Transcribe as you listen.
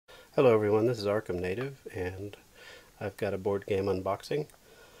Hello everyone, this is Arkham Native, and I've got a board game unboxing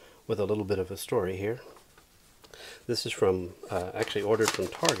with a little bit of a story here. This is from, actually ordered from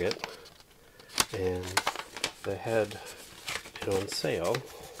Target, and they had it on sale.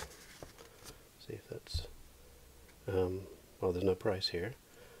 See if that's, well, there's no price here,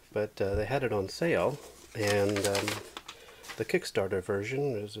 but they had it on sale, and the Kickstarter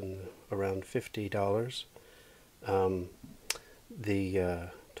version is around $50. The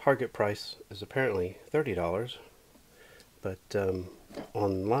Target price is apparently $30, but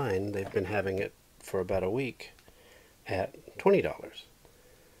online they've been having it for about a week at $20.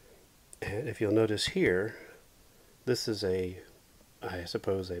 And if you'll notice here, this is I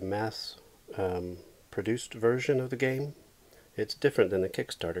suppose a mass produced version of the game. It's different than the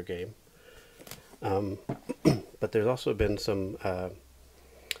Kickstarter game. But there's also been some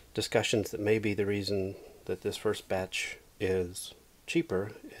discussions that maybe the reason that this first batch is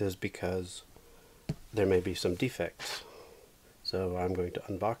cheaper is because there may be some defects. So I'm going to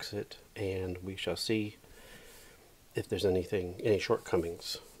unbox it and we shall see if there's any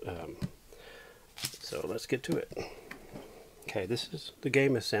shortcomings. So let's get to it. Okay, the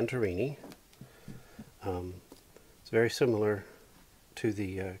game is Santorini. It's very similar to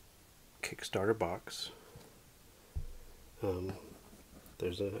the Kickstarter box.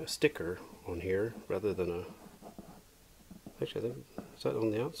 There's a sticker on here rather than a... Actually, I think, is that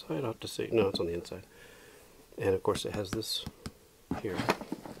on the outside? I'll have to see. No, it's on the inside. And of course it has this here.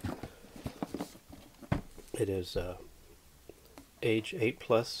 It is age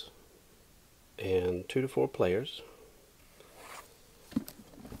 8+ and 2 to 4 players.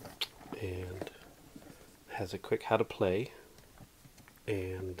 And has a quick how to play.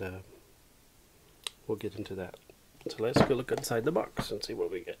 And we'll get into that. So let's go look inside the box and see what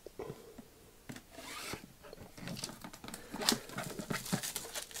we get.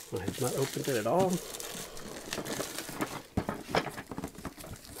 I have not opened it at all.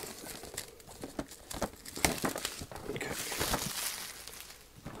 Okay.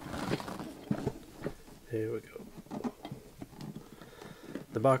 Here we go.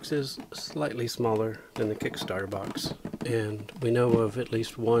 The box is slightly smaller than the Kickstarter box, and we know of at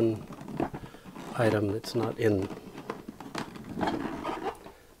least one item that's not in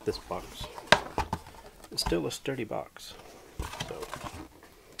this box. It's still a sturdy box. So.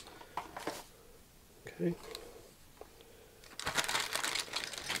 Okay.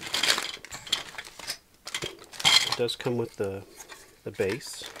 It does come with the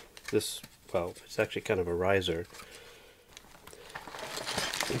base. This, well, it's actually kind of a riser.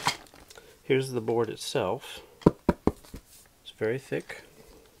 Here's the board itself. It's very thick.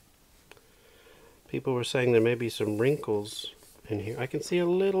 People were saying there may be some wrinkles in here. I can see a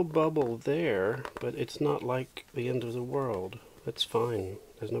little bubble there, but it's not like the end of the world. That's fine.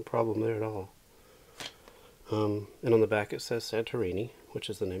 There's no problem there at all. And on the back it says Santorini, which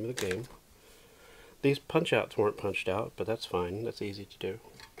is the name of the game. These punch-outs weren't punched out, but that's fine. That's easy to do.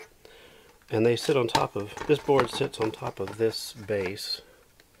 And they sit on top of, this board sits on top of this base.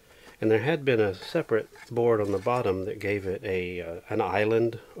 And there had been a separate board on the bottom that gave it an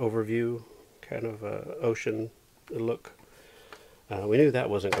island overview, kind of ocean look. We knew that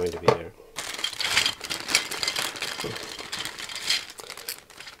wasn't going to be there.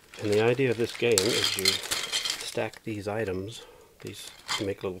 And the idea of this game is you stack these items, you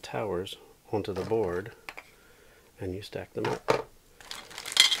make little towers onto the board, and you stack them up.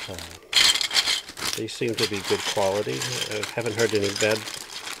 These seem to be good quality. I haven't heard any bad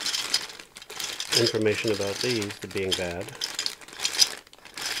information about these being bad.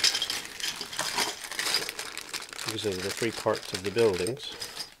 These are the 3 parts of the buildings.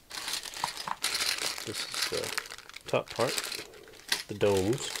 This is the top part, the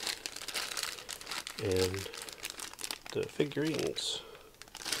domes, and the figurines.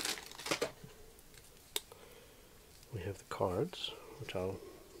 We have the cards, which I'll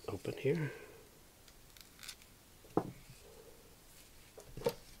open here.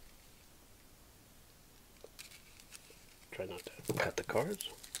 Try not to cut the cards.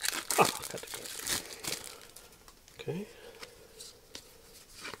 Oh, cut the cards. Okay.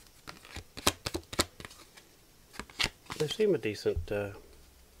 They seem a decent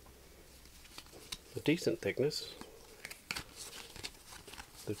thickness.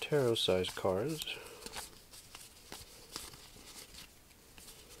 They're tarot-sized cards.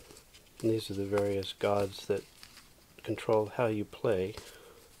 And these are the various gods that control how you play.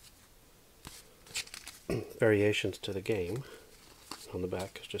 Variations to the game. On the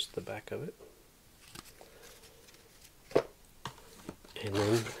back is just the back of it. And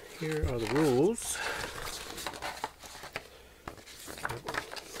then here are the rules.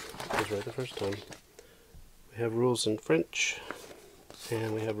 right the first time. We have rules in French,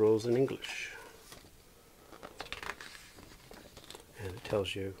 and we have rules in English. And it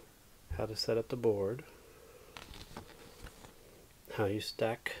tells you how to set up the board, how you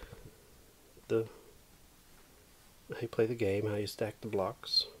stack how you play the game, how you stack the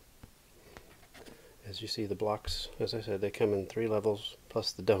blocks. As you see, the blocks, as I said, they come in 3 levels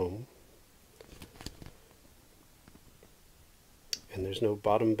plus the dome. And there's no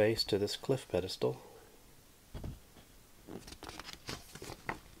bottom base to this cliff pedestal.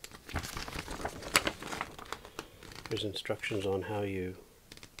 There's instructions on how you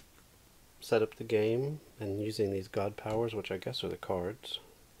set up the game and using these god powers, which I guess are the cards.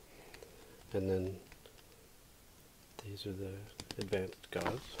 And then these are the advanced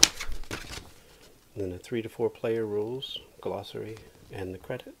gods. And then the 3 to 4 player rules, glossary, and the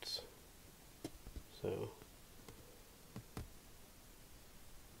credits. So,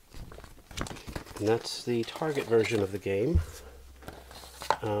 and that's the Target version of the game.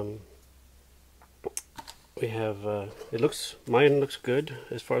 We have, mine looks good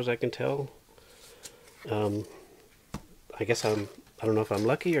as far as I can tell. I guess I don't know if I'm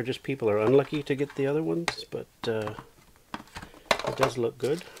lucky or just people are unlucky to get the other ones, but it does look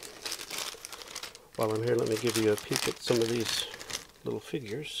good. While I'm here, let me give you a peek at some of these little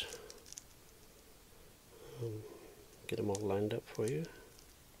figures. Get them all lined up for you.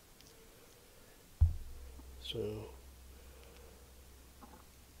 So,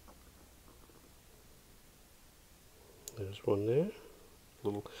 there's one there.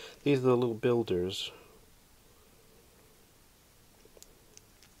 These are the little builders.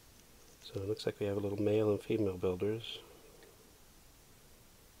 So it looks like we have a little male and female builders.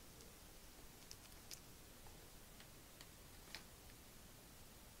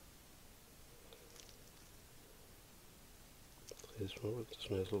 This one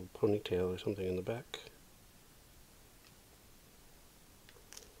has a little ponytail or something in the back.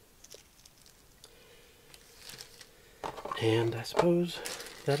 And I suppose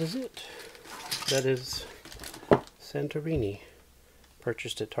that is it. That is Santorini.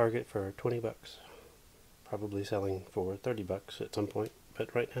 Purchased at Target for 20 bucks. Probably selling for 30 bucks at some point,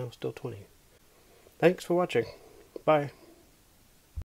 but right now still 20. Thanks for watching. Bye.